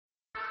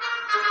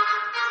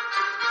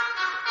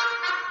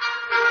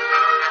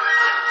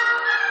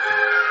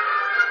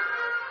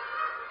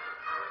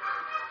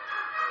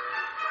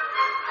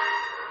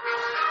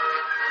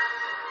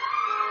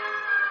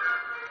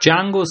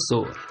جنگ و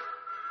صلح،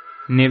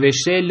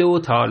 نوشته لو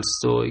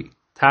تالستوی،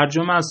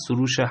 ترجمه از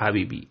سروش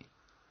حبیبی.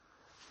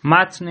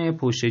 متن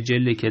پشت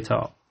جلد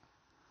کتاب.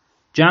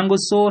 جنگ و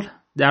صلح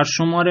در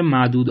شمار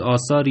معدود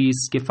آثاری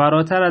است که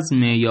فراتر از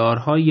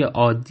معیارهای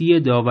عادی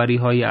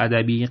داوری‌های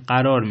ادبی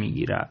قرار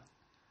می‌گیرد.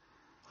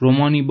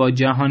 رمانی با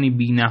جهانی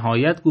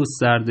بی‌نهایت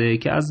گسترده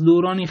که از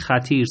دورانی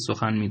خطیر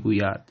سخن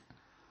می‌گوید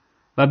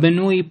و به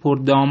نوعی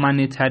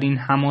پردامنه ترین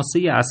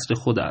حماسه عصر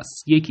خود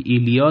است، یک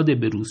ایلیاد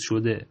بروز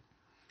شده.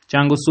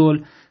 جنگ و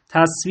صلح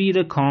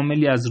تصویر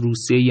کاملی از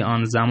روسیه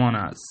آن زمان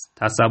است،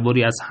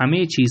 تصوری از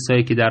همه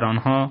چیزهایی که در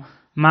آنها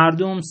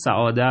مردم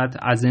سعادت،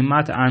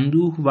 عظمت،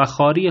 اندوه و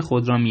خواری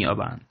خود را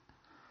می‌یابند.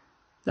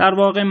 در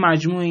واقع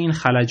مجموع این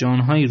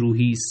خلجان‌های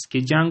روحی است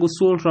که جنگ و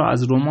صلح را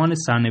از رمان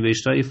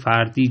سرنوشت‌های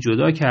فردی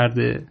جدا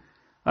کرده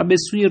و به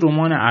سوی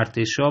رمان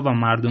ارتشا و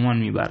مردمان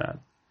می‌برد.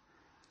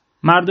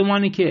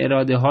 مردمانی که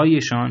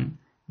اراده‌هایشان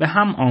به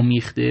هم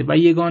آمیخته و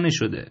یگانه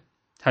شده.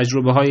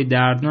 تجربه‌های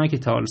دردناک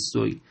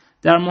تالستوی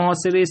در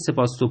محاصره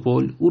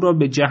سپاستوپول او را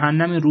به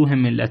جهنم روح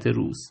ملت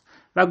روس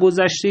و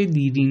گذشته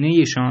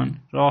دیرینه‌شان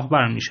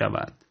راهبر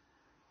می‌شود.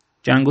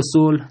 جنگ و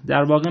صلح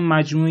در واقع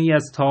مجموعی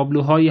از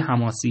تابلوهای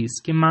حماسی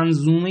است که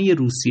منظومه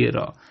روسیه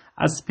را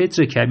از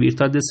پتر کبیر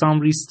تا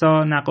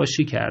دسامبریستا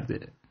نقاشی کرده.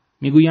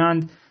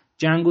 می‌گویند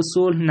جنگ و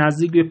صلح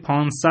نزدیک به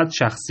 500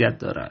 شخصیت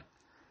دارد،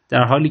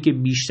 در حالی که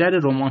بیشتر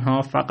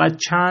رمان‌ها فقط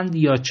چند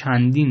یا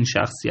چندین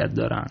شخصیت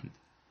دارند.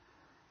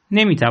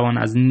 نمی‌توان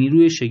از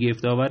نیروی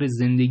شگفت‌آور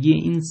زندگی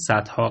این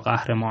صدها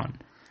قهرمان،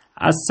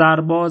 از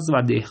سرباز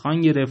و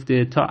دهقان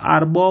گرفته تا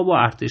ارباب و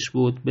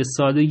ارتشبد به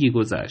سادگی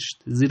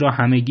گذشت، زیرا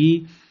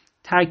همگی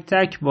تک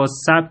تک با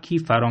سبکی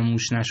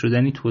فراموش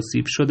نشدنی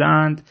توصیف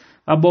شدند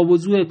و با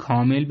وضوح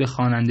کامل به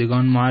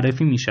خوانندگان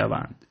معرفی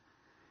می‌شوند.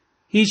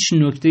 هیچ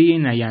نکته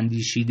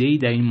نیندیشیده‌ای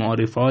در این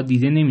معرفات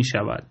دیده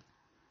نمی‌شود.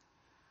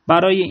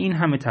 برای این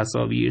همه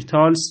تصاویر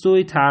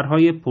تالستوی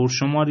طرح‌های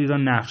پرشماری را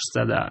نقش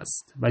زده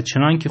است و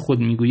چنان که خود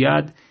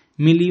می‌گوید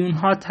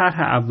میلیون‌ها طرح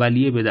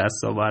اولیه به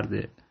دست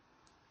آورده.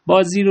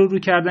 با زیر و رو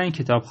کردن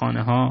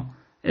کتابخانه‌ها،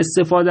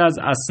 استفاده از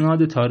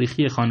اسناد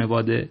تاریخی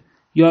خانواده،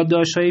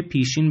 یادداشت‌های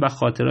پیشین و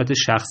خاطرات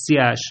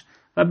شخصیش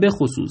و به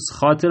خصوص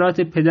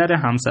خاطرات پدر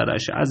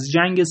همسرش از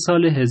جنگ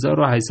سال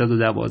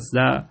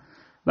 1812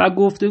 و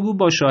گفتگو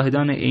با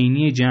شاهدان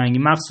عینی جنگ،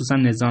 مخصوصاً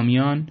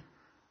نظامیان،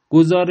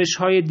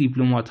 گزارش‌های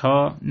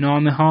دیپلمات‌ها،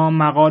 نامه‌ها،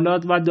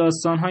 مقالات و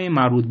داستان‌های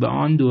مربوط به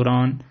آن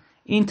دوران،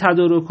 این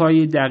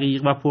تدارک‌های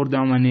دقیق و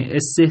پردامنه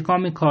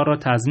استحکام کار را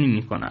تضمین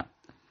می‌کند.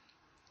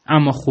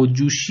 اما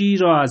خودجوشی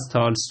را از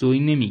تالستوی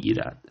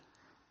نمی‌گیرد.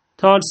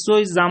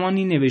 تالستوی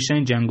زمانی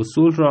نوشتن جنگ و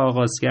صلح را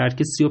آغاز کرد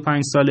که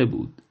 35 ساله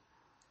بود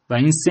و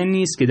این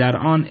سنی است که در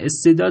آن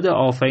استعداد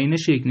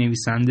آفرینش یک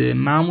نویسنده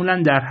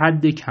معمولاً در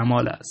حد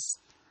کمال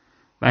است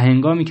و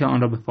هنگامی که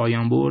آن را به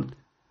پایان برد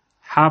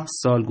 7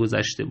 سال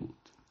گذشته بود.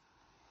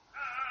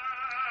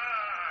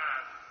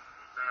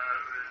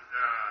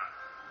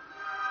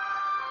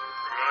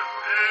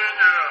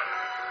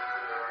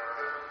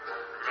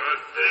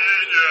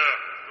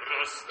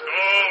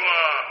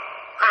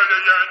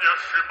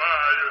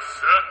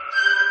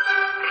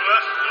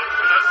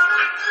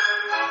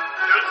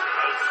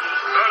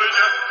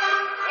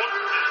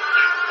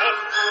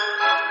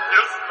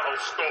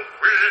 Что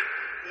вы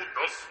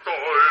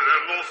удостоили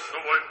нас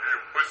своим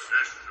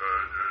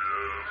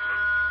посещением.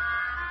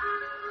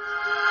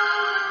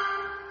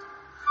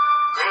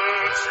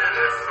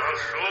 Дочери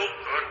зашел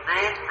в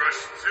таком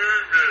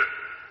костюме,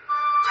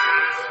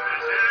 весь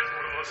день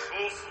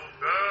прошел с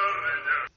ударами.